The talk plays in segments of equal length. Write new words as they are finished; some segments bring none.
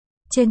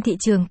Trên thị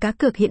trường cá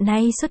cược hiện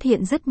nay xuất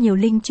hiện rất nhiều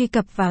link truy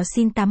cập vào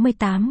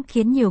sin88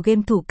 khiến nhiều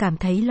game thủ cảm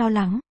thấy lo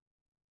lắng.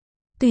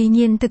 Tuy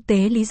nhiên thực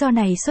tế lý do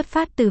này xuất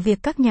phát từ việc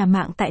các nhà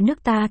mạng tại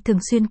nước ta thường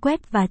xuyên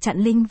quét và chặn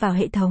link vào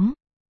hệ thống.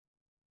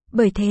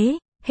 Bởi thế,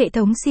 hệ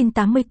thống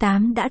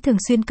sin88 đã thường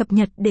xuyên cập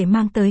nhật để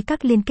mang tới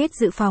các liên kết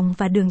dự phòng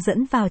và đường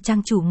dẫn vào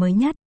trang chủ mới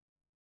nhất.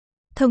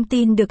 Thông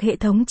tin được hệ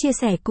thống chia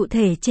sẻ cụ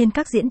thể trên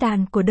các diễn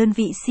đàn của đơn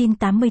vị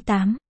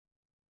sin88.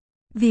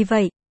 Vì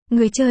vậy,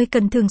 người chơi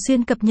cần thường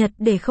xuyên cập nhật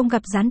để không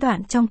gặp gián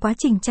đoạn trong quá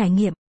trình trải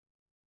nghiệm.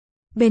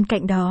 Bên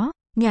cạnh đó,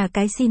 nhà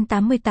cái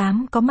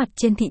sin88 có mặt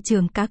trên thị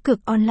trường cá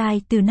cược online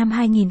từ năm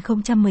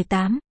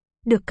 2018,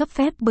 được cấp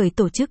phép bởi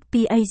tổ chức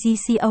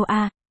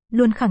cuoc,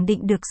 luôn khẳng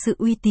định được sự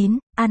uy tín,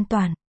 an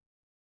toàn.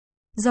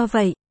 Do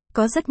vậy,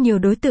 có rất nhiều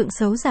đối tượng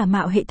xấu giả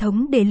mạo hệ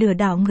thống để lừa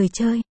đảo người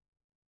chơi.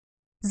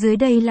 Dưới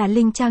đây là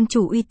link trang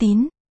chủ uy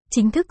tín,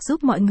 chính thức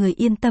giúp mọi người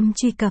yên tâm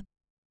truy cập.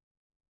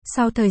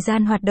 Sau thời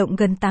gian hoạt động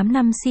gần 8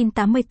 năm,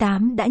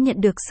 sin88 đã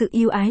nhận được sự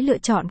ưu ái lựa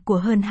chọn của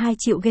hơn 2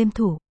 triệu game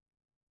thủ.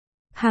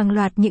 Hàng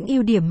loạt những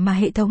ưu điểm mà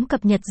hệ thống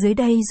cập nhật dưới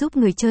đây giúp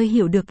người chơi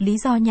hiểu được lý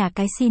do nhà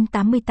cái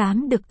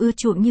sin88 được ưa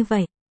chuộng như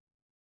vậy.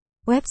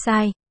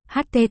 Website: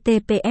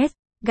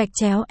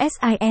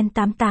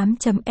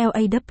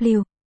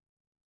 https://sin88.law